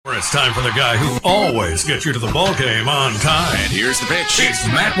it's time for the guy who always gets you to the ball game on time. And here's the pitch. It's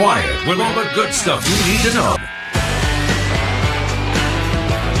Matt Wyatt with all the good stuff you need to know.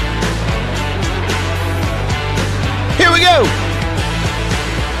 Here we go.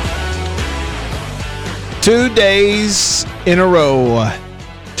 2 days in a row.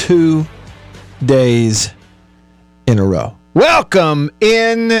 2 days in a row. Welcome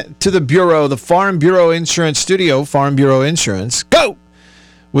in to the Bureau, the Farm Bureau Insurance Studio, Farm Bureau Insurance. Go!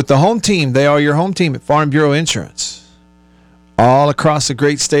 With the home team. They are your home team at Farm Bureau Insurance. All across the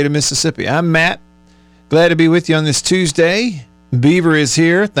great state of Mississippi. I'm Matt. Glad to be with you on this Tuesday. Beaver is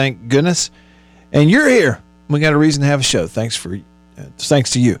here, thank goodness. And you're here. We got a reason to have a show. Thanks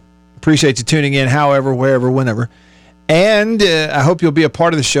to you. Appreciate you tuning in, however, wherever, whenever. And I hope you'll be a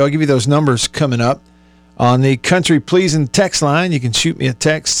part of the show. I'll give you those numbers coming up. On the Country Pleasing text line, you can shoot me a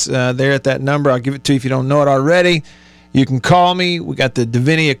text there at that number. I'll give it to you if you don't know it already. You can call me. We got the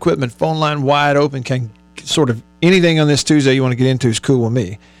Davini Equipment phone line wide open. Can sort of anything on this Tuesday you want to get into is cool with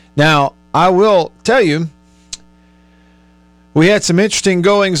me. Now, I will tell you, we had some interesting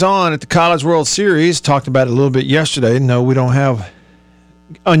goings on at the College World Series. Talked about it a little bit yesterday. No, we don't have,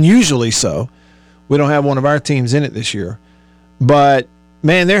 unusually so, we don't have one of our teams in it this year. But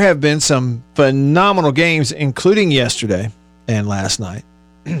man, there have been some phenomenal games, including yesterday and last night,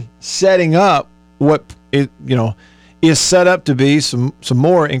 setting up what is set up to be some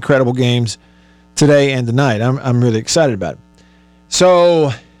more incredible games today and tonight. I'm really excited about it.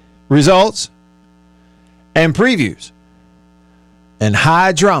 So, results and previews and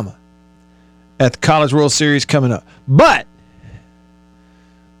high drama at the College World Series coming up. But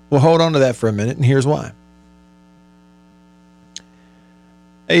we'll hold on to that for a minute, and here's why.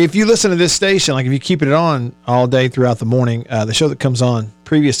 If you listen to this station, like if you keep it on all day throughout the morning, the show that comes on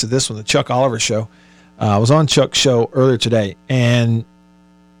previous to this one, the Chuck Oliver show, I was on Chuck's show earlier today, and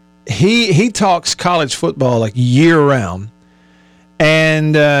he talks college football like year-round,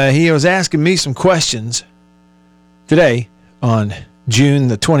 and he was asking me some questions today on June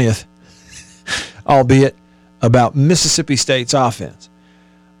the 20th, albeit about Mississippi State's offense.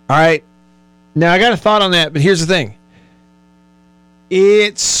 All right, now I got a thought on that, but here's the thing.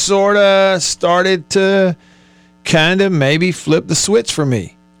 It sort of started to kind of maybe flip the switch for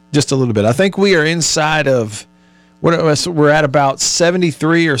me just a little bit. I think we are inside of, we're at about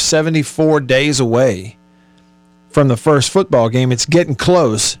 73 or 74 days away from the first football game. It's getting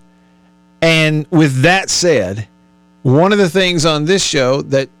close. And with that said, one of the things on this show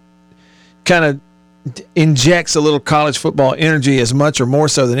that kind of injects a little college football energy as much or more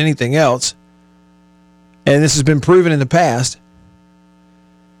so than anything else, and this has been proven in the past,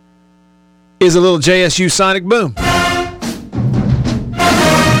 is a little JSU Sonic Boom. Come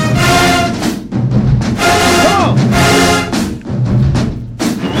on.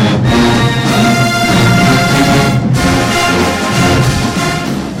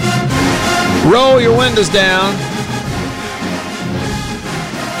 Roll your windows down.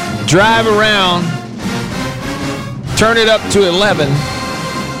 Drive around. Turn it up to 11.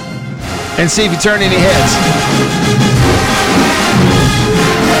 And see if you turn any heads.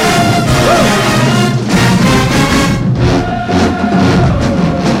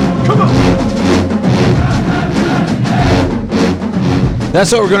 That's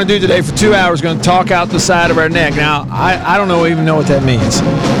what we're going to do today for 2 hours. We're going to talk out the side of our neck. Now, I don't even know what that means.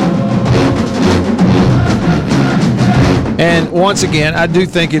 And once again, I do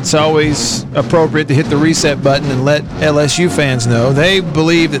think it's always appropriate to hit the reset button and let LSU fans know. They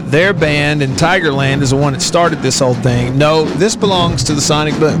believe that their band in Tigerland is the one that started this whole thing. No, this belongs to the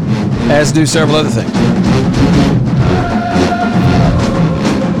Sonic Boom, as do several other things.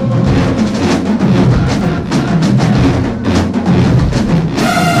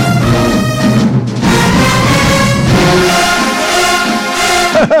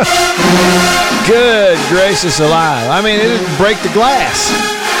 Good gracious alive. I mean, it didn't break the glass.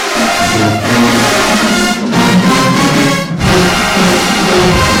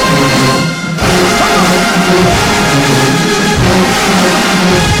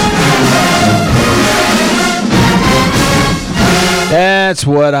 That's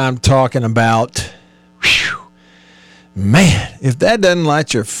what I'm talking about. Whew. Man, if that doesn't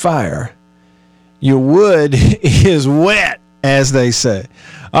light your fire, your wood is wet, as they say.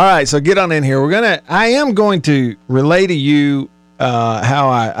 All right, so get on in here. I am going to relay to you how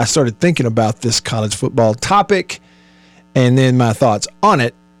I started thinking about this college football topic and then my thoughts on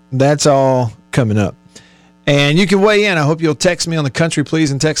it. That's all coming up. And you can weigh in. I hope you'll text me on the Country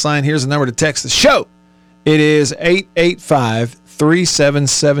Pleasing text line. Here's the number to text the show. It is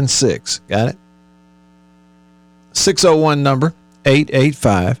 885-3776. Got it? 601 number,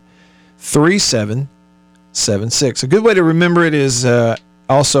 885 888-538-3776. A good way to remember it is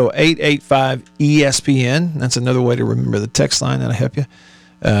also 885-ESPN. That's another way to remember the text line. That'll help you.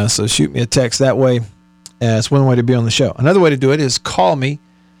 So shoot me a text that way. It's one way to be on the show. Another way to do it is call me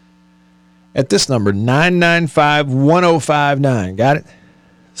at this number, 995-1059. Got it?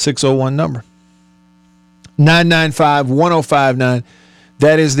 601 number. 995-1059.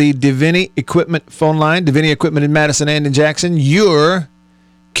 That is the Divini Equipment phone line. Divini Equipment in Madison and in Jackson. Your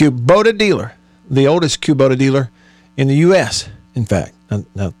Kubota dealer. The oldest Kubota dealer in the U.S., in fact.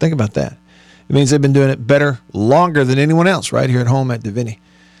 Now think about that. It means they've been doing it better, longer than anyone else right here at home at Divini.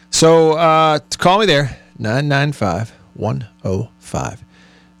 So call me there,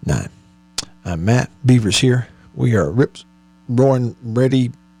 995-1059. I'm Matt. Beaver's here. We are rips, roaring,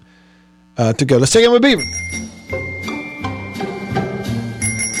 ready to go. Let's take it with Beaver.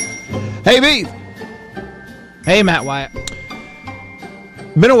 Hey, Beav. Hey, Matt Wyatt.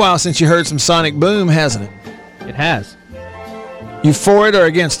 Been a while since you heard some Sonic Boom, hasn't it? It has. You for it or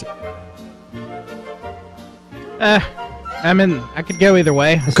against it? I mean, I could go either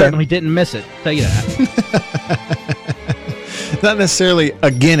way. I certainly didn't miss it. I'll tell you that. Not necessarily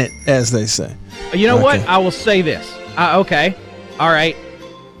again it, as they say. You know what? I will say this. Okay. All right.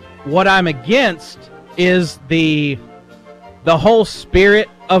 What I'm against is the whole spirit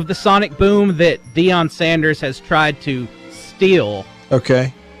of the Sonic Boom that Deion Sanders has tried to steal.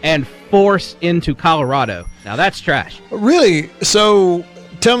 Okay. And force into Colorado. Now, that's trash. Really? So,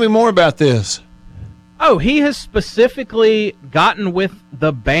 tell me more about this. Oh, he has specifically gotten with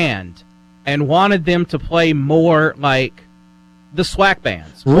the band and wanted them to play more like the SWAC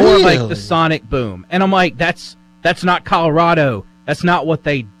bands, more like the Sonic Boom. And I'm like, that's not Colorado. That's not what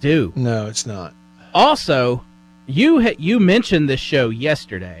they do. No, it's not. Also, you mentioned this show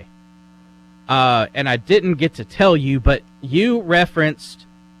yesterday, and I didn't get to tell you, but you referenced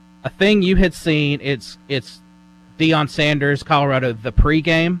a thing you had seen. It's Deion Sanders, Colorado, the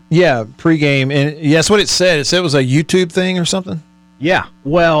pregame. Yeah, pregame. And yes, what it said. It said it was a YouTube thing or something? Yeah.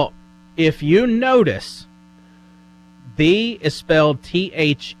 Well, if you notice, the is spelled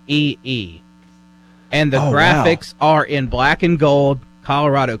Thee, and the graphics are in black and gold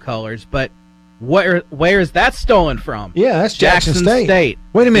Colorado colors, but where is that stolen from? Yeah, that's Jackson State.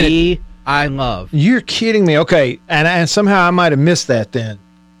 Wait a minute. I love. You're kidding me. Okay, and somehow I might have missed that then.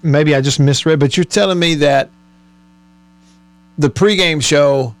 Maybe I just misread, but you're telling me that the pregame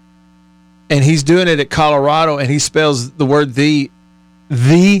show, and he's doing it at Colorado, and he spells the word the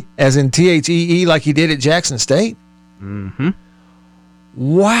as in Thee like he did at Jackson State? Mm-hmm.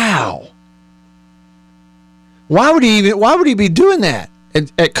 Wow. Why would he be doing that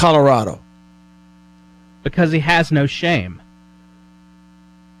at Colorado? Because he has no shame.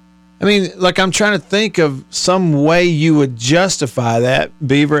 I mean, like, I'm trying to think of some way you would justify that,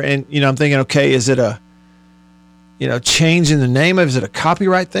 Beaver, and, I'm thinking, okay, is it a, change in the name of, is it a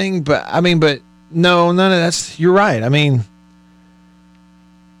copyright thing? But no, none of that's, you're right. I mean,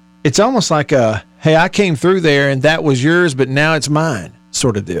 it's almost like a, hey, I came through there and that was yours, but now it's mine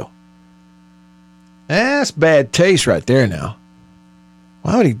sort of deal. That's bad taste right there now.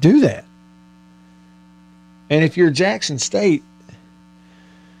 Why would he do that? And if you're Jackson State,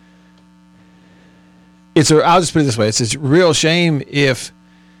 I'll just put it this way. It's a real shame if,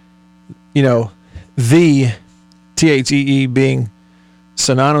 the Thee being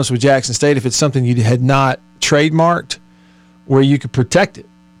synonymous with Jackson State, if it's something you had not trademarked where you could protect it.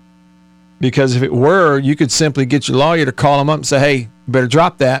 Because if it were, you could simply get your lawyer to call them up and say, hey, you better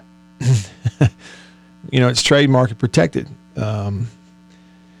drop that. It's trademarked and protected.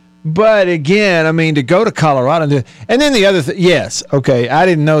 But again, to go to Colorado and then the other thing, yes, okay, I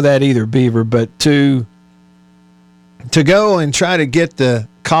didn't know that either, Beaver, but to go and try to get the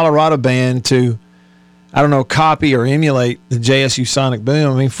Colorado band to, copy or emulate the JSU Sonic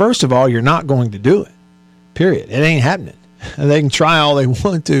Boom, first of all, you're not going to do it, period. It ain't happening. They can try all they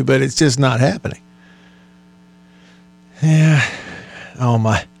want to, but it's just not happening. Yeah. Oh,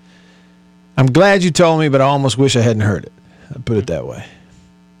 my. I'm glad you told me, but I almost wish I hadn't heard it. I'll put it that way.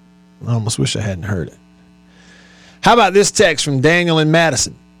 I almost wish I hadn't heard it. How about this text from Daniel in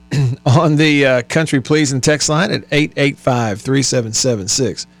Madison on the Country Pleasing text line at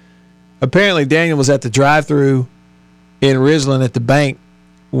 885-3776. Apparently, Daniel was at the drive-thru in Ridgeland at the bank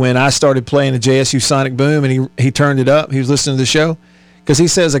when I started playing the JSU Sonic Boom, and he turned it up. He was listening to the show because he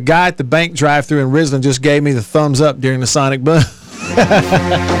says a guy at the bank drive-thru in Ridgeland just gave me the thumbs up during the Sonic Boom.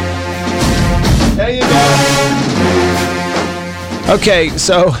 There you go. Okay,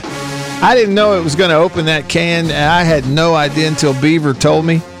 so I didn't know it was going to open that can. I had no idea until Beaver told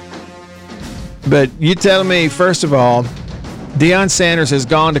me. But you tell me, first of all, Deion Sanders has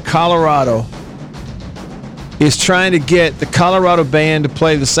gone to Colorado, is trying to get the Colorado band to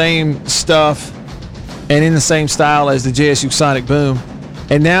play the same stuff and in the same style as the JSU Sonic Boom.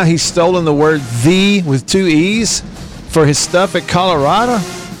 And now he's stolen the word "the" with 2 E's for his stuff at Colorado?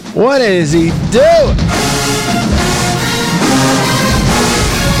 What is he doing?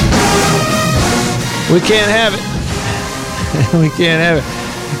 We can't have it. We can't have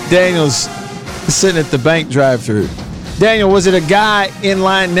it. Daniel's sitting at the bank drive-thru. Daniel, was it a guy in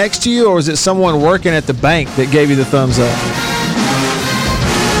line next to you, or was it someone working at the bank that gave you the thumbs up?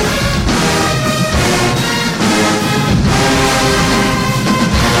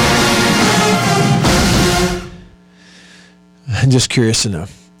 I'm just curious to know.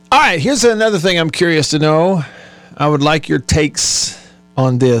 All right, here's another thing I'm curious to know. I would like your takes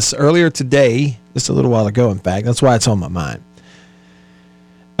on this. Earlier today, just a little while ago, in fact, that's why it's on my mind.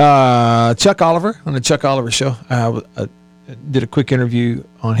 Chuck Oliver, on the Chuck Oliver show, I did a quick interview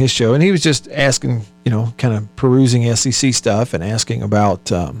on his show, and he was just asking, kind of perusing SEC stuff and asking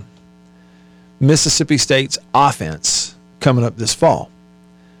about Mississippi State's offense coming up this fall.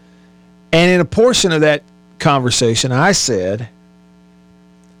 And in a portion of that conversation, I said,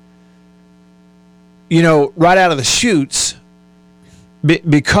 right out of the chutes,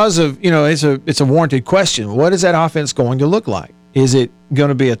 because of, it's a warranted question. What is that offense going to look like? Is it going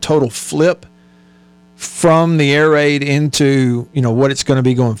to be a total flip from the air raid into, what it's going to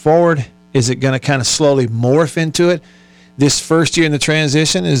be going forward? Is it going to kind of slowly morph into it? This first year in the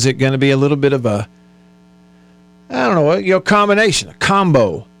transition, is it going to be a little bit of a, combination, a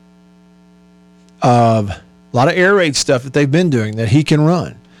combo of a lot of air raid stuff that they've been doing that he can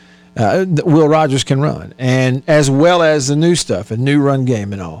run, that Will Rogers can run, and as well as the new stuff, a new run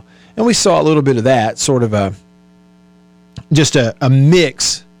game and all. And we saw a little bit of that, sort of a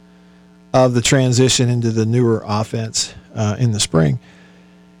mix of the transition into the newer offense in the spring.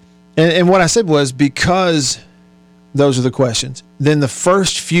 And what I said was, because those are the questions, then the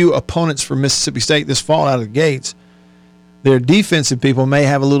first few opponents for Mississippi State this fall out of the gates, their defensive people may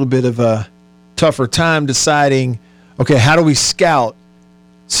have a little bit of a tougher time deciding, okay, how do we scout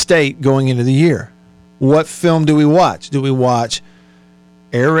State going into the year? What film do we watch? Do we watch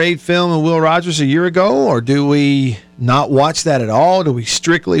air raid film of Will Rogers a year ago, or do we not watch that at all? Do we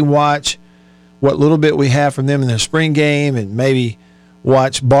strictly watch what little bit we have from them in their spring game and maybe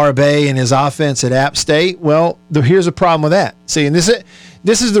watch Barbay and his offense at App State? Well, here's a problem with that. See, and this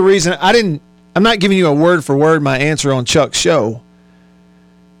is the reason I'm not giving you a word for word my answer on Chuck's show.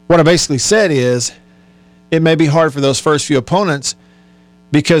 What I basically said is it may be hard for those first few opponents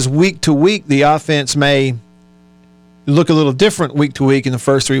because week to week the offense may look a little different week to week in the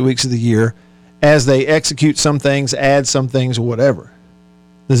first 3 weeks of the year as they execute some things, add some things, or whatever.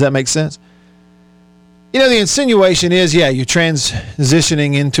 Does that make sense? The insinuation is, you're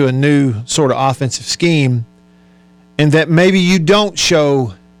transitioning into a new sort of offensive scheme, and that maybe you don't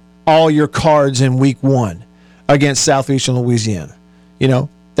show all your cards in week 1 against Southeastern Louisiana.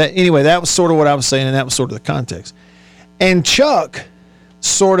 That was sort of what I was saying, and that was sort of the context. And Chuck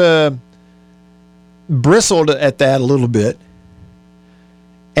sort of bristled at that a little bit,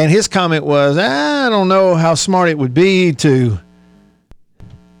 and his comment was, I don't know how smart it would be to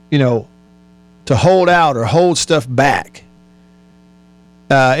hold out or hold stuff back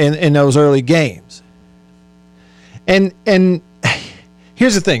in those early games. And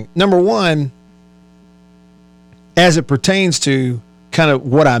here's the thing. Number one, as it pertains to kind of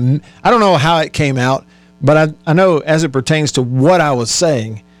what I don't know how it came out, but I know as it pertains to what I was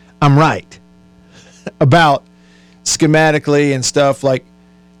saying, I'm right about schematically and stuff, like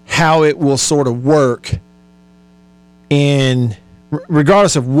how it will sort of work in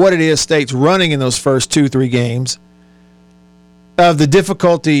regardless of what it is State's running in those first 2-3 games, of the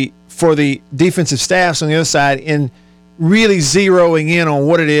difficulty for the defensive staffs on the other side in really zeroing in on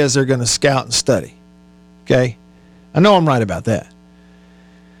what it is they're going to scout and study. Okay? I know I'm right about that.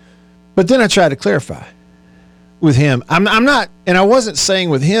 But then I tried to clarify with him. I'm not, and I wasn't saying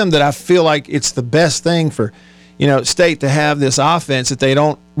with him that I feel like it's the best thing for, State to have this offense, that they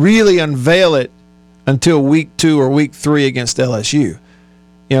don't really unveil it until week 2 or week 3 against LSU.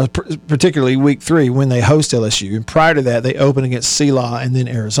 Particularly week 3 when they host LSU. And prior to that, they open against CeeLaw and then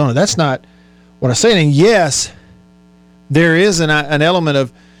Arizona. That's not what I'm saying. And yes, there is an element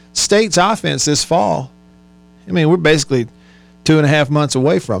of State's offense this fall. I mean, we're basically 2.5 months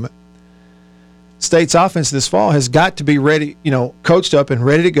away from it. State's offense this fall has got to be ready, coached up and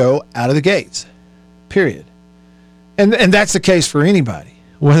ready to go out of the gates, period. And that's the case for anybody,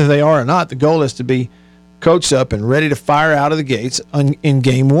 whether they are or not. The goal is to be coached up and ready to fire out of the gates in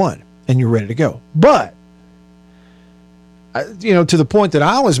game 1, and you're ready to go. But to the point that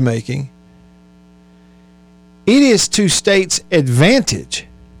I was making, it is to State's advantage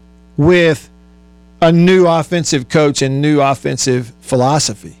with a new offensive coach and new offensive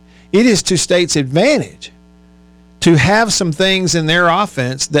philosophy. It is to State's advantage to have some things in their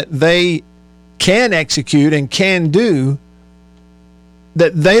offense that they can execute and can do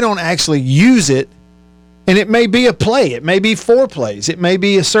that they don't actually use it. And it may be a play. It may be 4 plays. It may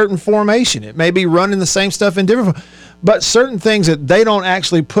be a certain formation. It may be running the same stuff in different, but certain things that they don't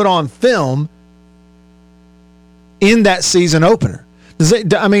actually put on film in that season opener.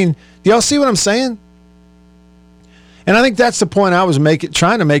 Do y'all see what I'm saying? And I think that's the point I was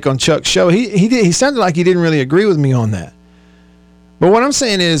trying to make on Chuck's show. He sounded like he didn't really agree with me on that. But what I'm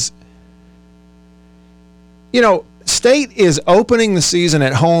saying is, State is opening the season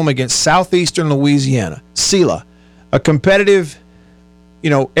at home against Southeastern Louisiana, SELA, a competitive,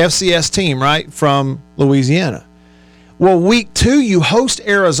 FCS team, right, from Louisiana. Well, week 2, you host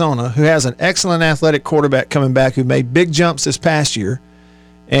Arizona, who has an excellent athletic quarterback coming back who made big jumps this past year,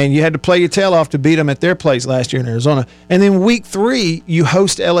 and you had to play your tail off to beat them at their place last year in Arizona. And then week 3, you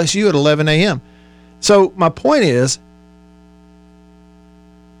host LSU at 11 a.m. So my point is,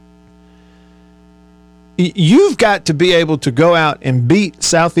 you've got to be able to go out and beat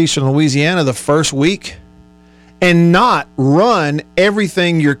Southeastern Louisiana the first week and not run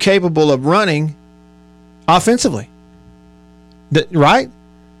everything you're capable of running offensively. Right?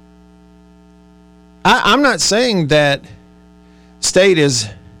 I'm not saying that State is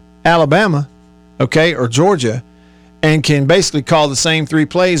Alabama, okay, or Georgia, and can basically call the same 3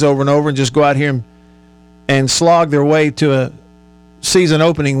 plays over and over and just go out here and slog their way to a season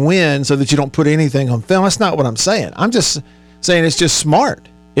opening win so that you don't put anything on film. That's not what I'm saying. I'm just saying it's just smart,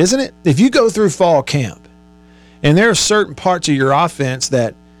 isn't it? If you go through fall camp and there are certain parts of your offense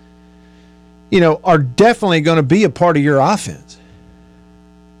that, are definitely going to be a part of your offense,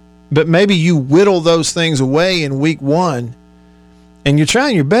 but maybe you whittle those things away in week 1 and you're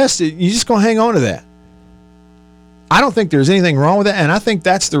trying your best, you're just going to hang on to that. I don't think there's anything wrong with that, and I think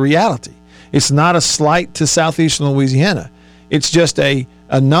that's the reality. It's not a slight to Southeastern Louisiana. It's just a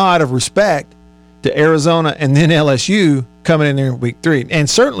nod of respect to Arizona and then LSU coming in there in week 3. And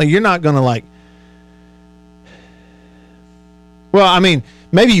certainly you're not going to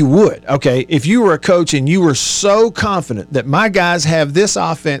maybe you would, okay, if you were a coach and you were so confident that my guys have this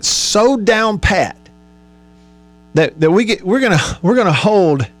offense so down pat that we're gonna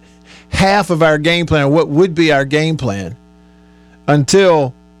hold half of our game plan, or what would be our game plan,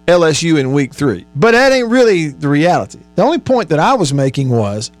 until LSU in week 3. But that ain't really the reality. The only point that I was making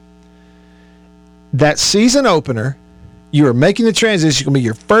was that season opener, you are making the transition. It's going to be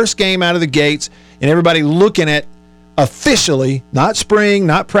your first game out of the gates, and everybody looking at officially, not spring,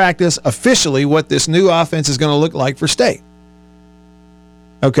 not practice, officially what this new offense is going to look like for State.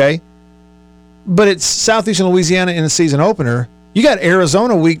 Okay? But it's Southeastern Louisiana in the season opener. You got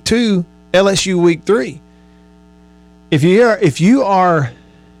Arizona week 2, LSU week 3. If you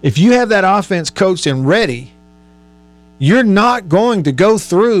have that offense coached and ready, you're not going to go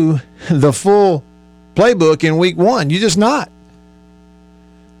through the full playbook in week 1. You're just not.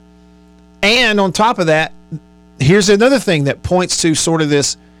 And on top of that, here's another thing that points to sort of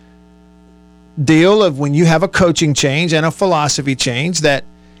this deal of when you have a coaching change and a philosophy change, that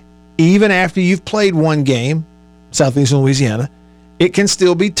even after you've played one game, Southeastern Louisiana, it can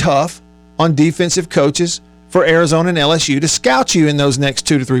still be tough on defensive coaches for Arizona and LSU to scout you in those next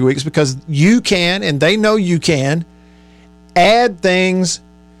 2 to 3 weeks, because you can, and they know you can, add things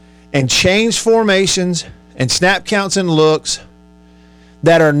and change formations and snap counts and looks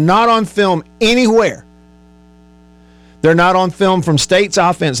that are not on film anywhere. They're not on film from State's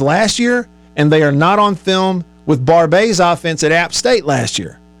offense last year, and they are not on film with Barbay's offense at App State last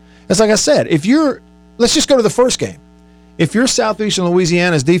year. It's like I said, let's just go to the first game. If you're Southeastern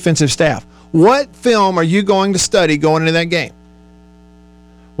Louisiana's defensive staff, what film are you going to study going into that game?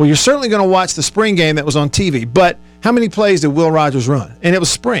 Well, you're certainly going to watch the spring game that was on TV, but how many plays did Will Rogers run? And it was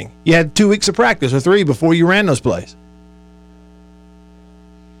spring. You had 2 weeks of practice or 3 before you ran those plays.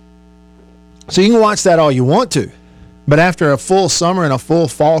 So you can watch that all you want to, but after a full summer and a full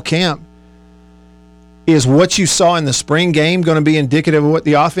fall camp, is what you saw in the spring game going to be indicative of what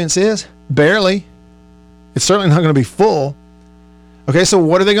the offense is? Barely. It's certainly not going to be full. Okay, so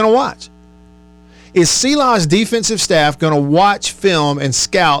what are they going to watch? Is CELA's defensive staff going to watch film and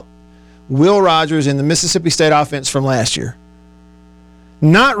scout Will Rogers in the Mississippi State offense from last year?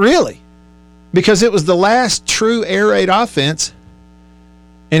 Not really, because it was the last true air raid offense,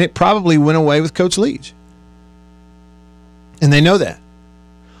 and it probably went away with Coach Leach. And they know that.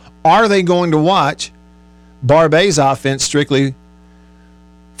 Are they going to watch Barbay's offense strictly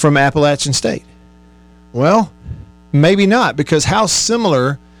from Appalachian State? Well, maybe not, because how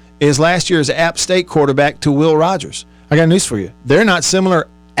similar is last year's App State quarterback to Will Rogers? I got news for you. They're not similar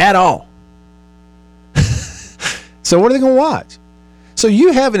at all. So what are they going to watch? So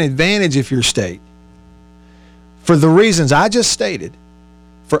you have an advantage if you're State for the reasons I just stated,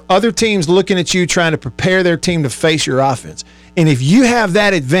 for other teams looking at you trying to prepare their team to face your offense. And if you have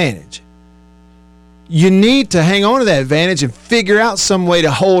that advantage, you need to hang on to that advantage and figure out some way to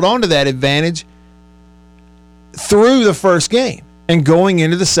hold on to that advantage through the first game and going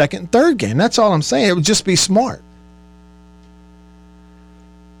into the second and third game. That's all I'm saying. It would just be smart.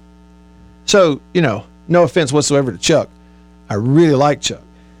 So, no offense whatsoever to Chuck. I really like Chuck,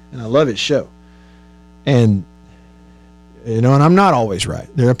 and I love his show. And, and I'm not always right.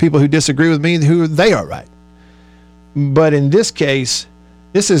 There are people who disagree with me who they are right. But in this case,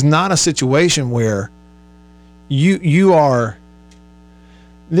 this is not a situation where you are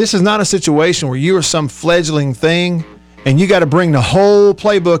 – this is not a situation where you are some fledgling thing and you got to bring the whole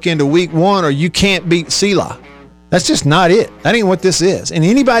playbook into week one or you can't beat Selah. That's just not it. That ain't what this is. And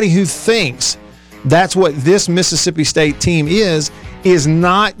anybody who thinks that's what this Mississippi State team is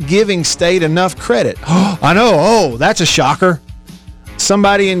not giving State enough credit. Oh, I know. Oh, that's a shocker.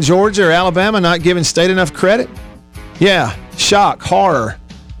 Somebody in Georgia or Alabama not giving State enough credit? Yeah, shock, horror.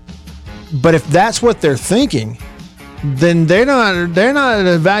 But if that's what they're thinking, then they're not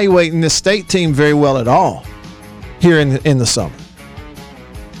evaluating this State team very well at all here in the summer.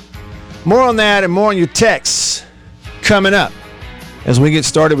 More on that and more on your texts coming up as we get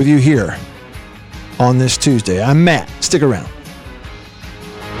started with you here on this Tuesday. I'm Matt. Stick around.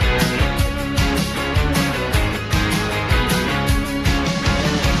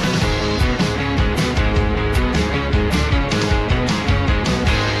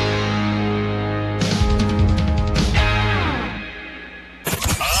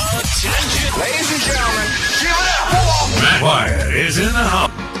 Ladies and gentlemen, give it up. Matt Wyatt is in the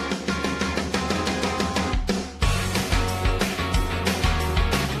house.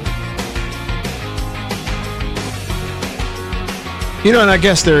 And I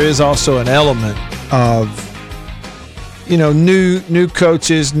guess there is also an element of, new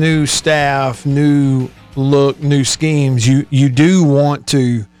coaches, new staff, new look, new schemes. You do want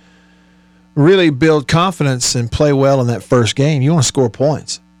to really build confidence and play well in that first game. You want to score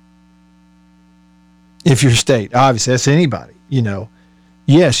points. If you're State, obviously that's anybody,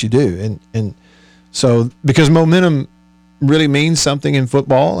 Yes, you do. And so because momentum really means something in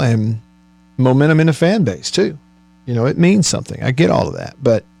football and momentum in a fan base too. It means something. I get all of that.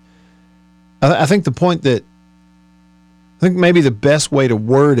 But I think the point that I think maybe the best way to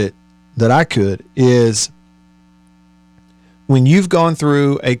word it that I could is when you've gone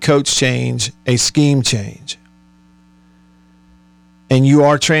through a coach change, a scheme change, and you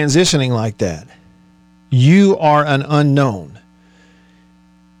are transitioning like that, you are an unknown.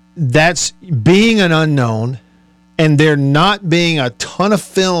 That's being an unknown, and there not being a ton of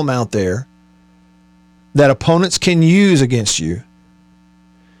film out there that opponents can use against you.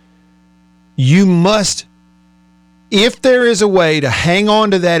 You must, if there is a way to hang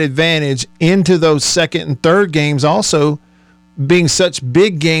on to that advantage into those second and third games, also being such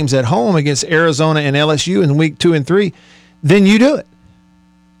big games at home against Arizona and LSU in week 2 and 3, then you do it.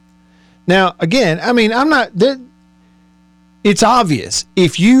 Now, again, I'm not there. It's obvious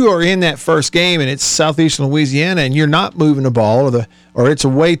if you are in that first game and it's Southeastern Louisiana and you're not moving the ball or it's a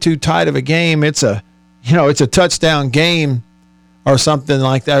way too tight of a game, it's a touchdown game or something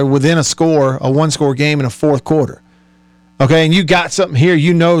like that within a one-score game in a fourth quarter. Okay, and you got something here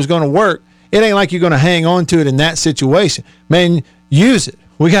is going to work. It ain't like you're going to hang on to it in that situation. Man, use it.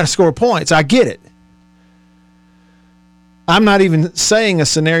 We got to score points. I get it. I'm not even saying a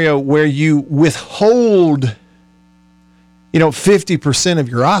scenario where you withhold 50% of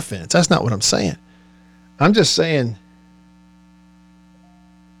your offense. That's not what I'm saying. I'm just saying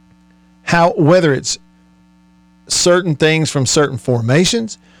whether it's certain things from certain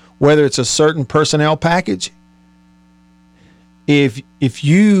formations, whether it's a certain personnel package, if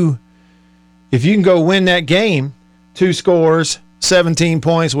you can go win that game, 2 scores, 17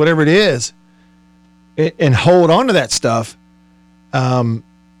 points, whatever it is, and hold on to that stuff, go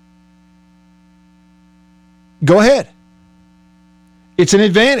ahead. It's an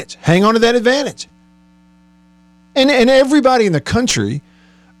advantage. Hang on to that advantage. And everybody in the country,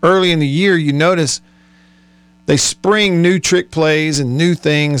 early in the year, you notice they spring new trick plays and new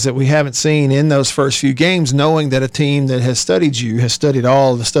things that we haven't seen in those first few games, knowing that a team that has studied you has studied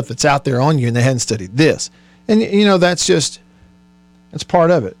all the stuff that's out there on you, and they hadn't studied this. And, that's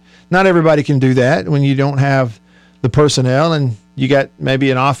part of it. Not everybody can do that when you don't have the personnel and you got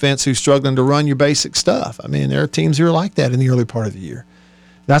maybe an offense who's struggling to run your basic stuff. I mean, there are teams who are like that in the early part of the year.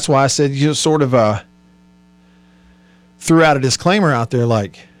 That's why I said you sort of threw out a disclaimer out there,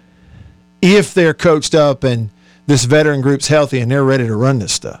 like if they're coached up and this veteran group's healthy and they're ready to run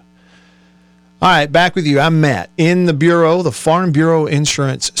this stuff. All right, back with you. I'm Matt in the Bureau, the Farm Bureau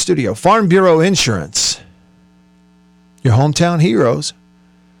Insurance Studio. Farm Bureau Insurance, your hometown heroes.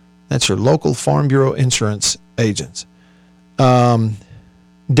 That's your local Farm Bureau Insurance agents.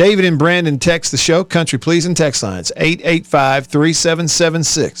 David and Brandon text the show, Country Pleasing text lines,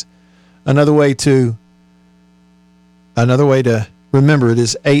 885-3776. Another way to remember it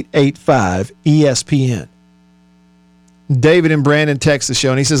is 885-ESPN. David and Brandon text the show,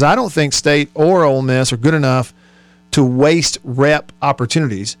 and he says, I don't think State or Ole Miss are good enough to waste rep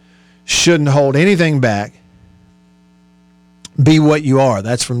opportunities. Shouldn't hold anything back. Be what you are.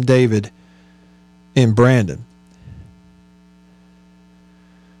 That's from David and Brandon.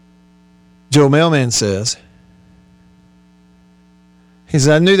 Joe Mailman says, he says,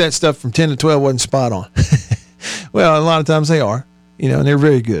 I knew that stuff from 10 to 12 wasn't spot on. Well, a lot of times they are, and they're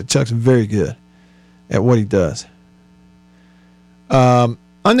very good. Chuck's very good at what he does.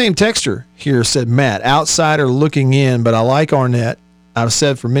 Unnamed texter here said, Matt, outsider looking in, but I like Arnett. I've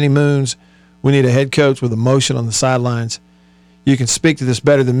said for many moons we need a head coach with emotion on the sidelines. You can speak to this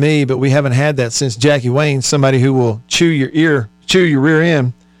better than me, but we haven't had that since Jackie Wayne, somebody who will chew your rear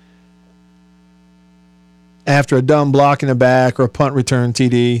end after a dumb block in the back or a punt return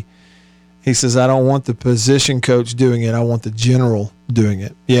TD. He says, I don't want the position coach doing it. I want the general doing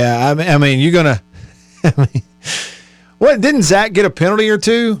it. Yeah, I mean, you're going to – what, didn't Zach get a penalty or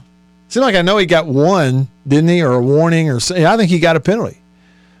two? Seemed like I know he got one, didn't he, or a warning or something. I think he got a penalty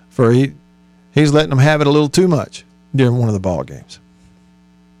for he's letting them have it a little too much during one of the ball games.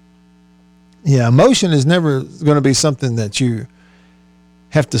 Yeah, emotion is never going to be something that you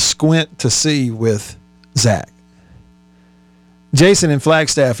have to squint to see with Zach. Jason in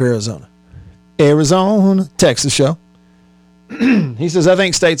Flagstaff, Arizona, Texas show. He says, I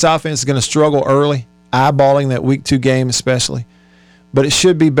think State's offense is going to struggle early, eyeballing that week 2 game especially, but it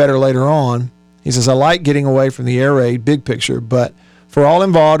should be better later on. He says, I like getting away from the air raid, big picture, but for all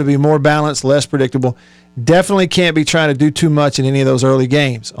involved to be more balanced, less predictable, definitely can't be trying to do too much in any of those early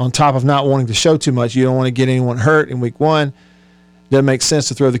games. On top of not wanting to show too much, you don't want to get anyone hurt in week 1. Doesn't make sense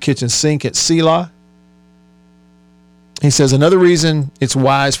to throw the kitchen sink at Selah. He says, another reason it's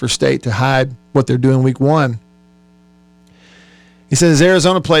wise for State to hide what they're doing week 1. He says,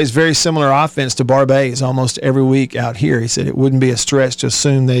 Arizona plays very similar offense to Barbays almost every week out here. He said it wouldn't be a stretch to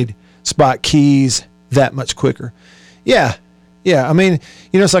assume they'd spot keys that much quicker. Yeah. I mean,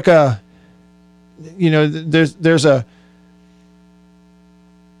 it's like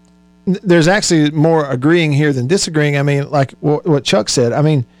there's actually more agreeing here than disagreeing. I mean, like what Chuck said. I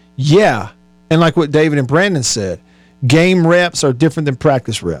mean, yeah. And like what David and Brandon said, game reps are different than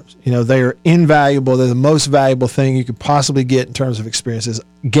practice reps. They are invaluable. They're the most valuable thing you could possibly get in terms of experiences.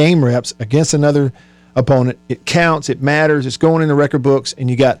 Game reps against another opponent, it counts, it matters, it's going in the record books, and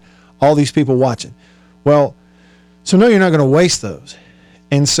you got all these people watching. Well, so no, you're not going to waste those.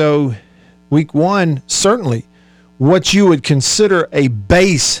 And so week 1, certainly what you would consider a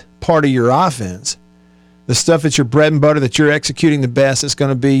base part of your offense, the stuff that's your bread and butter that you're executing the best, it's going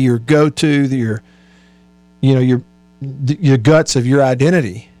to be your go-to, your guts of your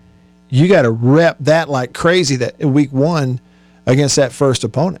identity. You got to rep that like crazy that in week 1 against that first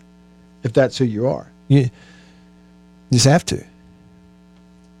opponent, if that's who you are. You just have to.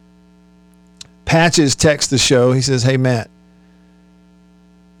 Patches texts the show. He says, hey, Matt,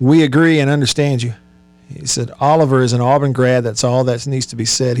 we agree and understand you. He said, Oliver is an Auburn grad. That's all that needs to be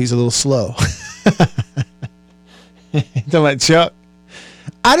said. He's a little slow. Talking about Chuck.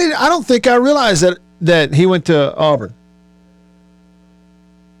 I don't think I realized that he went to Auburn.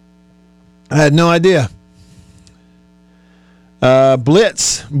 I had no idea. Bulldog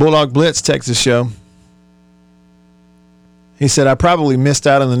Blitz texts the show. He said, I probably missed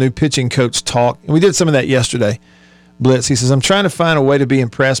out on the new pitching coach talk. And we did some of that yesterday. Blitz, he says, I'm trying to find a way to be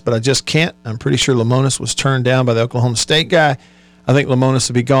impressed, but I just can't. I'm pretty sure Lamonis was turned down by the Oklahoma State guy. I think Lamonis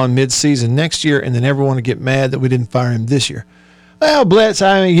will be gone mid-season next year, and then everyone will get mad that we didn't fire him this year. Well, Blitz,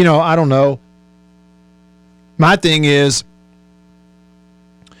 I mean, I don't know. My thing is,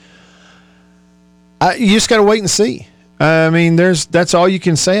 you just got to wait and see. I mean, that's all you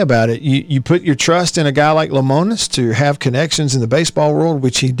can say about it. You put your trust in a guy like Lamonis to have connections in the baseball world,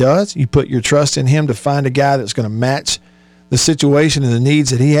 which he does. You put your trust in him to find a guy that's going to match the situation and the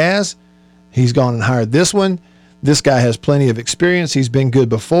needs that he has. He's gone and hired this one. This guy has plenty of experience. He's been good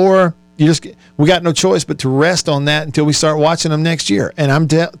before. We got no choice but to rest on that until we start watching him next year. And I'm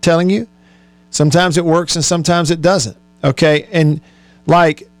telling you, sometimes it works and sometimes it doesn't. Okay, and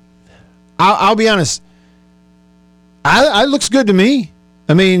like, I'll be honest, it looks good to me.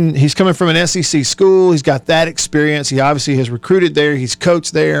 I mean, he's coming from an SEC school. He's got that experience. He obviously has recruited there. He's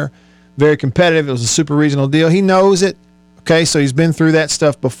coached there. Very competitive. It was a super regional deal. He knows it. Okay, so he's been through that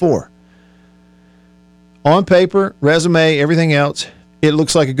stuff before. On paper, resume, everything else, it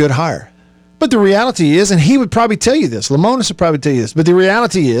looks like a good hire. But the reality is, and he would probably tell you this, Lemonis would probably tell you this, but the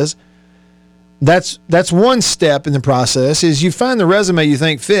reality is that's one step in the process is you find the resume you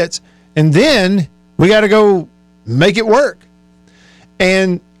think fits, and then we got to go make it work.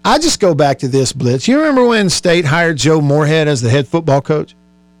 And I just go back to this, Blitz. You remember when State hired Joe Moorhead as the head football coach?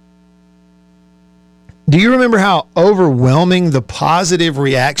 Do you remember how overwhelming the positive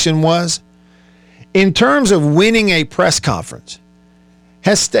reaction was? In terms of winning a press conference,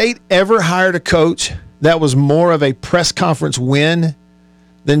 has State ever hired a coach that was more of a press conference win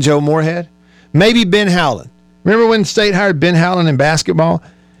than Joe Moorhead? Maybe Ben Howland. Remember when State hired Ben Howland in basketball?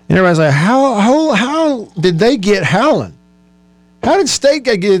 And everybody's like, how did they get Howland? How did State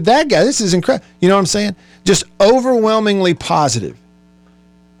get that guy? This is incredible. You know what I'm saying? Just overwhelmingly positive.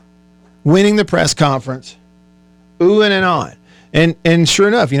 Winning the press conference, oohing and on. And sure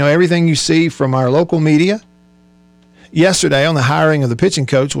enough, everything you see from our local media yesterday on the hiring of the pitching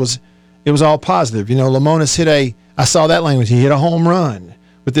coach was all positive. Lemonis I saw that language. He hit a home run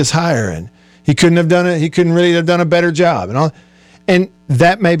with this hire, and he couldn't really have done a better job. And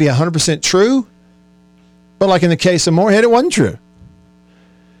that may be 100% true, but like in the case of Moorhead, it wasn't true.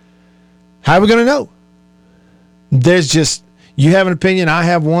 How are we going to know? You have an opinion, I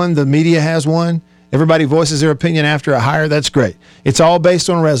have one, the media has one. Everybody voices their opinion after a hire. That's great. It's all based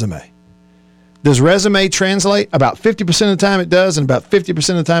on resume. Does resume translate? About 50% of the time it does, and about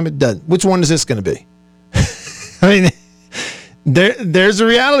 50% of the time it doesn't. Which one is this going to be? I mean, there's a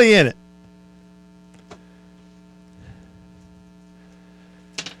reality in it.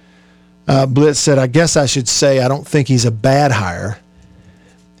 Blitz said, I guess I should say I don't think he's a bad hire.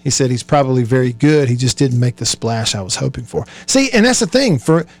 He said he's probably very good. He just didn't make the splash I was hoping for. See, and that's the thing.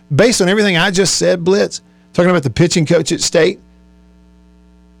 Based on everything I just said, Blitz, talking about the pitching coach at State,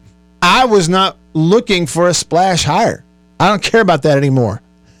 I was not looking for a splash hire. I don't care about that anymore.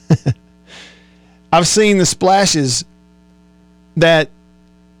 I've seen the splashes that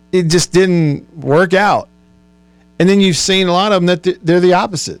it just didn't work out. And then you've seen a lot of them that they're the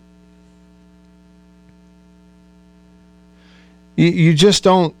opposite. You just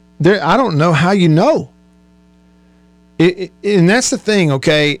don't. I don't know how you know. And that's the thing,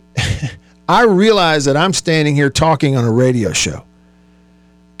 okay? I realize that I'm standing here talking on a radio show.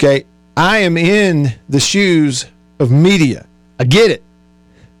 Okay? I am in the shoes of media. I get it.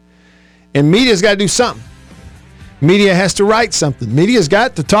 And media's got to do something. Media has to write something. Media's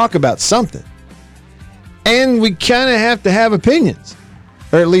got to talk about something. And we kind of have to have opinions.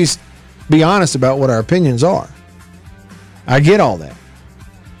 Or at least be honest about what our opinions are. I get all that.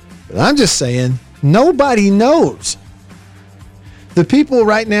 But I'm just saying, nobody knows. The people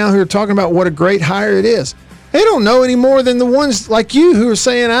right now who are talking about what a great hire it is, they don't know any more than the ones like you who are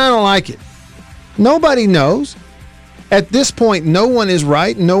saying, I don't like it. Nobody knows. At this point, no one is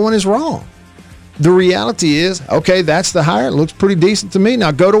right and no one is wrong. The reality is, okay, that's the hire. It looks pretty decent to me.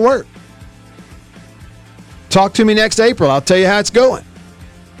 Now go to work. Talk to me next April. I'll tell you how it's going.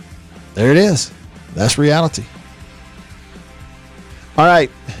 There it is. That's reality. All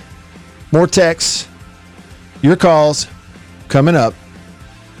right. More texts. Your calls coming up.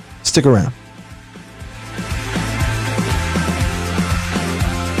 Stick around.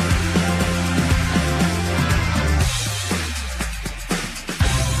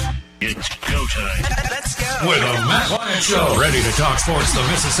 It's go time. Let's go. With the Matt Wyatt Show. Ready to talk sports the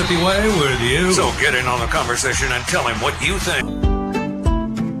Mississippi way with you. So get in on the conversation and tell him what you think.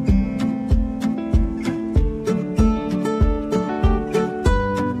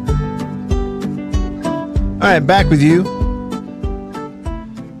 All right, back with you.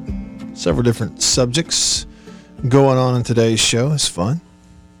 Several different subjects going on in today's show. It's fun.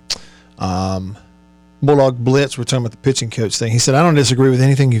 Bulldog Blitz, we're talking about the pitching coach thing. He said, I don't disagree with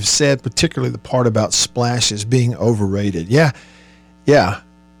anything you've said, particularly the part about splashes being overrated. Yeah. I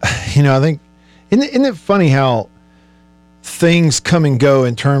think, isn't it funny how things come and go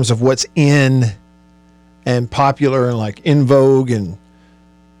in terms of what's in and popular and like in vogue and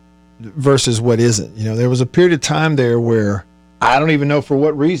versus what isn't. There was a period of time there where I don't even know for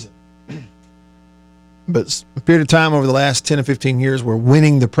what reason. but a period of time over the last 10 or 15 years where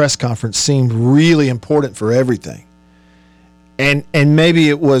winning the press conference seemed really important for everything. And maybe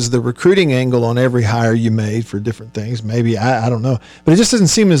it was the recruiting angle on every hire you made for different things. Maybe, I don't know. But it just doesn't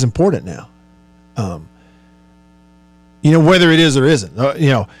seem as important now. Whether it is or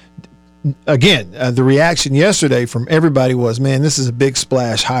isn't. Again, the reaction yesterday from everybody was, man, this is a big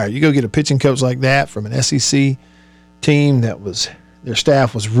splash hire. You go get a pitching coach like that from an SEC team that was, their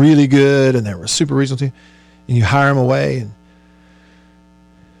staff was really good and they were a super regional team, and you hire them away.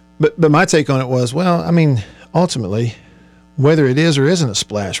 But my take on it was, well, I mean, ultimately, whether it is or isn't a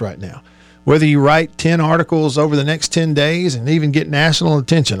splash right now, whether you write 10 articles over the next 10 days and even get national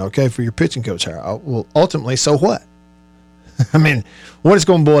attention, okay, for your pitching coach hire, well, ultimately, so what? I mean, what it's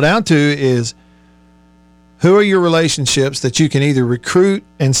going to boil down to is who are your relationships that you can either recruit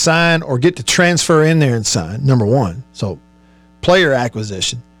and sign or get to transfer in there and sign, number one. So player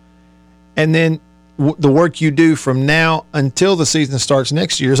acquisition. And then the work you do from now until the season starts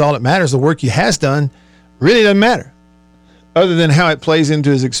next year is all that matters. The work he has done really doesn't matter other than how it plays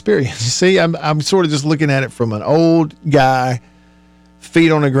into his experience. See, I'm sort of just looking at it from an old guy,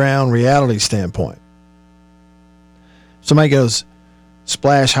 feet on the ground reality standpoint. Somebody goes,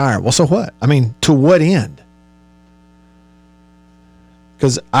 splash hire. Well, so what? I mean, to what end?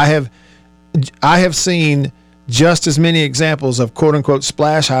 Because I have seen just as many examples of quote unquote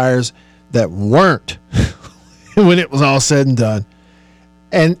splash hires that weren't when it was all said and done.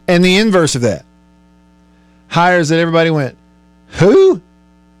 And the inverse of that. Hires that everybody went, who? And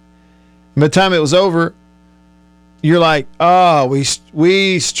by the time it was over, you're like, oh,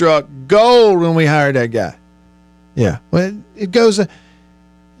 we struck gold when we hired that guy. Yeah. Well, it goes,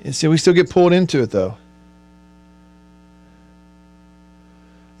 see, we still get pulled into it though.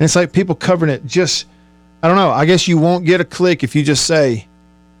 And it's like people covering it just, I don't know. I guess you won't get a click if you just say,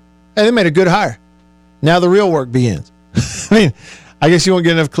 hey, they made a good hire. Now the real work begins. I mean, I guess you won't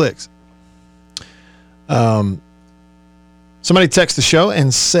get enough clicks. Somebody texted the show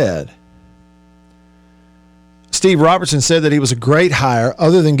and said, Steve Robertson said that he was a great hire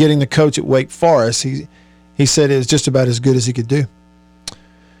other than getting the coach at Wake Forest. He said it was just about as good as he could do.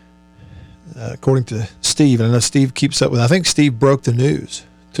 According to Steve, and I know Steve keeps up with it. I think Steve broke the news,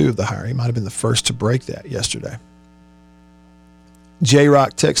 too, of the hire. He might have been the first to break that yesterday.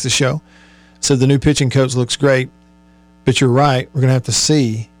 J-Rock texted the show, said the new pitching coach looks great, but you're right, we're going to have to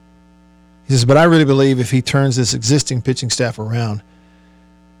see. He says, but I really believe if he turns this existing pitching staff around,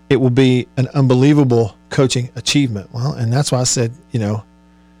 it will be an unbelievable coaching achievement. Well, and that's why I said,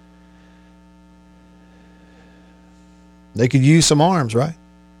 they could use some arms, right?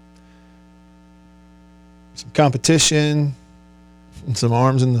 Some competition and some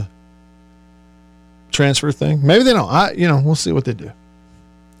arms in the transfer thing. Maybe they don't. We'll see what they do.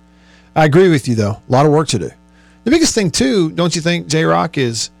 I agree with you, though. A lot of work to do. The biggest thing, too, don't you think, J-Rock,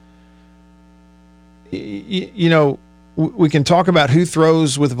 is, we can talk about who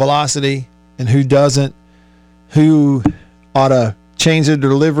throws with velocity and who doesn't, who ought to change their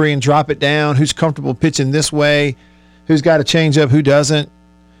delivery and drop it down, who's comfortable pitching this way, who's got a change up, who doesn't,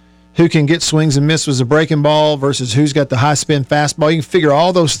 who can get swings and misses with a breaking ball versus who's got the high spin fastball. You can figure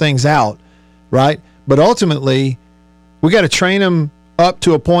all those things out, right? But ultimately, we got to train them up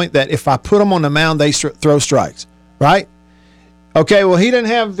to a point that if I put them on the mound, they throw strikes, right? Okay, well, he doesn't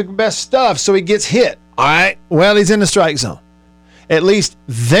have the best stuff, so he gets hit. All right, well, he's in the strike zone. At least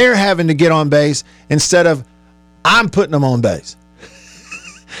they're having to get on base instead of I'm putting them on base,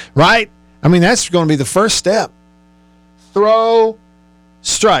 right? I mean, that's going to be the first step. Throw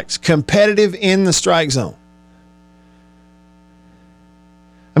strikes, competitive in the strike zone.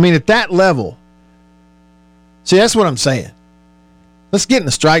 I mean, at that level, see, that's what I'm saying. Let's get in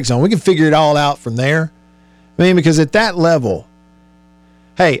the strike zone. We can figure it all out from there. I mean, because at that level,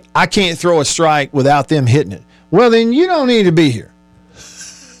 hey, I can't throw a strike without them hitting it. Well, then you don't need to be here.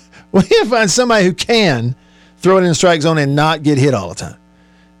 We need to find somebody who can throw it in the strike zone and not get hit all the time.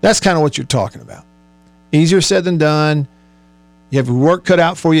 That's kind of what you're talking about. Easier said than done. You have work cut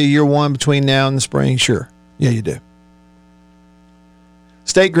out for you year one between now and the spring? Sure. Yeah, you do.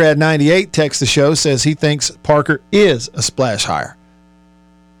 State Grad 98 texts the show, says he thinks Parker is a splash hire.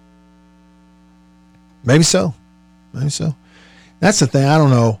 Maybe so. Maybe so. That's the thing. I don't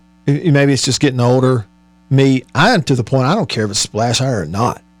know. Maybe it's just getting older. I'm to the point I don't care if it's a splash hire or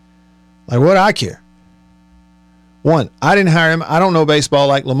not. Like, what do I care? One, I didn't hire him. I don't know baseball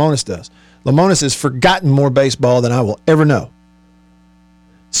like Lamonis does. Lamonis has forgotten more baseball than I will ever know.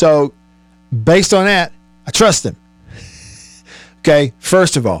 So, based on that, I trust him. Okay,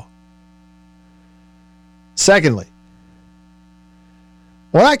 first of all. Secondly,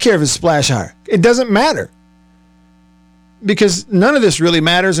 Well, I care if it's splash higher. It doesn't matter. Because none of this really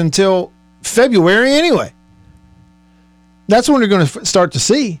matters until February anyway. That's when we're going to start to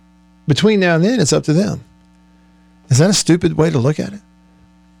see. Between now and then, it's up to them. Is that a stupid way to look at it?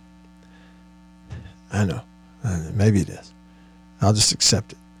 I know. Maybe it is. I'll just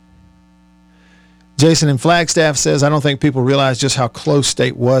accept it. Jason in Flagstaff says, I don't think people realize just how close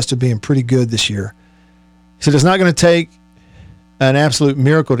State was to being pretty good this year. He said, it's not going to take an absolute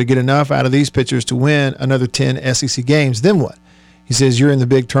miracle to get enough out of these pitchers to win another 10 SEC games. Then what? He says, you're in the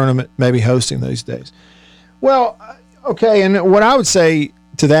big tournament, maybe hosting those days. Well, okay, and what I would say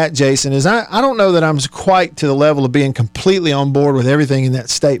to that, Jason, is I don't know that I'm quite to the level of being completely on board with everything in that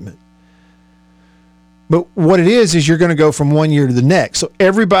statement. But what it is you're going to go from one year to the next. So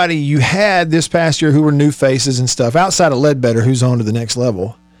everybody you had this past year who were new faces and stuff, outside of Ledbetter, who's on to the next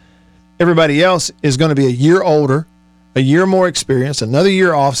level, everybody else is going to be a year older, a year more experience, another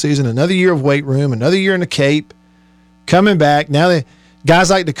year off season, another year of weight room, another year in the Cape, coming back. Now guys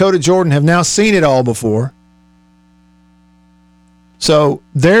like Dakota Jordan have now seen it all before. So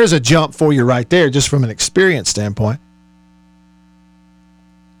there's a jump for you right there, just from an experience standpoint.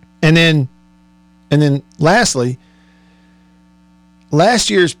 And then lastly, last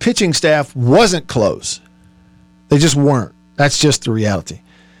year's pitching staff wasn't close. They just weren't. That's just the reality.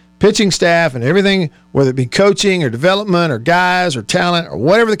 Pitching staff and everything, whether it be coaching or development or guys or talent or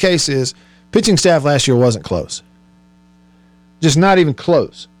whatever the case is, pitching staff last year wasn't close. Just not even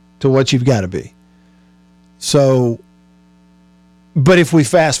close to what you've got to be. So, but if we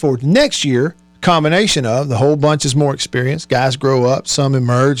fast forward to next year, combination of the whole bunch is more experienced, guys grow up, some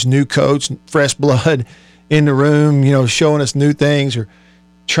emerge, new coach, fresh blood in the room, showing us new things or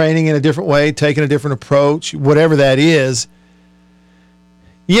training in a different way, taking a different approach, whatever that is.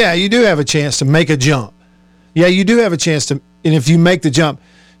 Yeah, you do have a chance to make a jump. Yeah, you do have a chance to, and if you make the jump,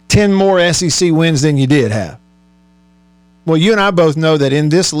 10 more SEC wins than you did have. Well, you and I both know that in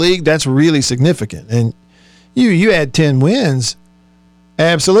this league, that's really significant. And you add 10 wins,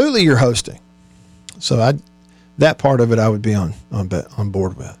 absolutely you're hosting. So that part of it I would be on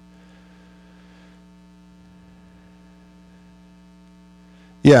board with.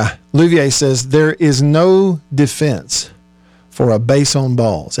 Yeah, Louvier says there is no defense for a base on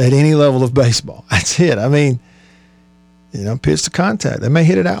balls at any level of baseball. That's it. I mean, pitch to contact. They may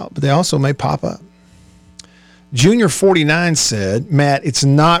hit it out, but they also may pop up. Junior 49 said, Matt, it's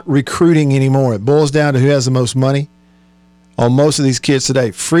not recruiting anymore. It boils down to who has the most money on most of these kids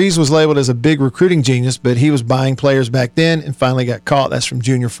today. Freeze was labeled as a big recruiting genius, but he was buying players back then and finally got caught. That's from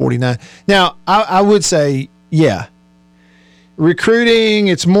Junior 49. Now, I would say, yeah, recruiting,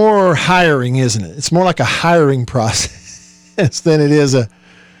 it's more hiring, isn't it? It's more like a hiring process than it is a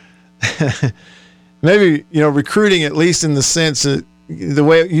maybe, recruiting, at least in the sense that the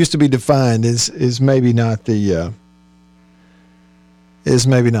way it used to be defined is maybe not the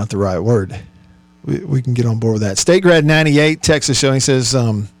right word. We can get on board with that. State Grad 98, Texas show. He says,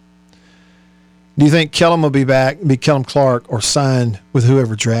 do you think Kellum will be back, be Kellum Clark, or signed with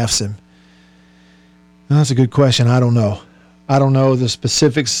whoever drafts him? Well, that's a good question. I don't know. I don't know the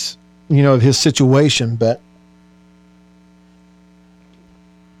specifics, of his situation, but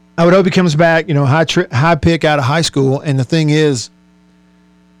I would hope he comes back, high pick out of high school. And the thing is,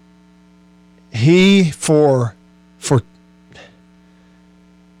 he for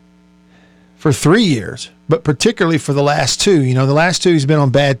 3 years, but particularly for the last two. The last two he's been on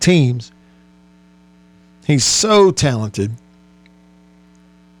bad teams. He's so talented.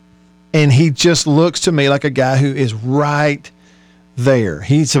 And he just looks to me like a guy who is right there.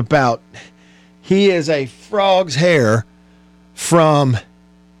 He is a frog's hair from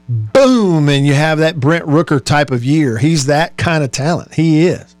boom, and you have that Brent Rooker type of year. He's that kind of talent. He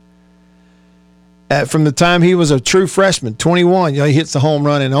is. From the time he was a true freshman, 21, he hits the home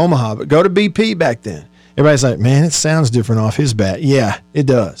run in Omaha. But go to BP back then. Everybody's like, man, it sounds different off his bat. Yeah, it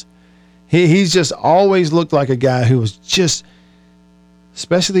does. He's just always looked like a guy who was just,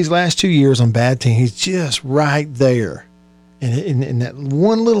 especially these last 2 years on bad teams, he's just right there. And in that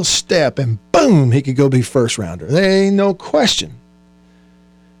one little step, and boom, he could go be first rounder. There ain't no question.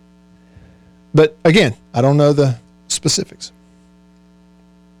 But again, I don't know the specifics.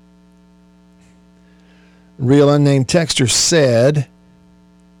 Real unnamed texter said,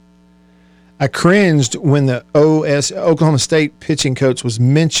 I cringed when the Oklahoma State pitching coach was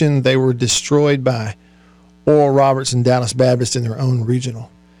mentioned. They were destroyed by Oral Roberts and Dallas Baptist in their own regional.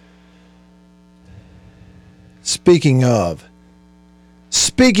 Speaking of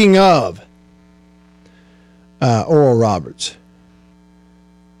Oral Roberts,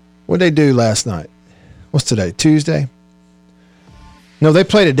 what did they do last night? What's today? Tuesday? No, they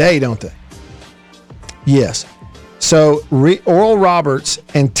play today, don't they? Yes. So Oral Roberts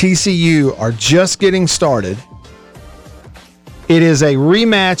and TCU are just getting started. It is a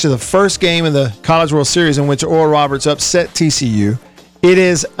rematch of the first game of the College World Series in which Oral Roberts upset TCU. It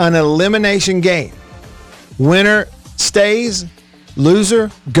is an elimination game. Winner stays,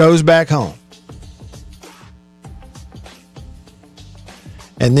 loser goes back home.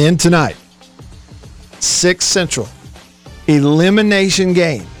 And then tonight, 6 Central, elimination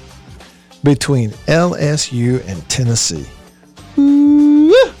game between LSU and Tennessee.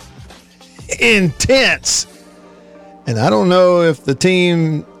 Ooh, intense. And I don't know if the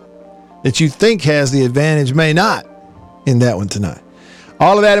team that you think has the advantage may not in that one tonight.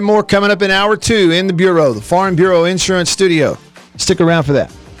 All of that and more coming up in hour 2 in the Bureau, the Farm Bureau Insurance Studio. Stick around for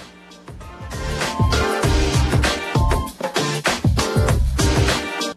that.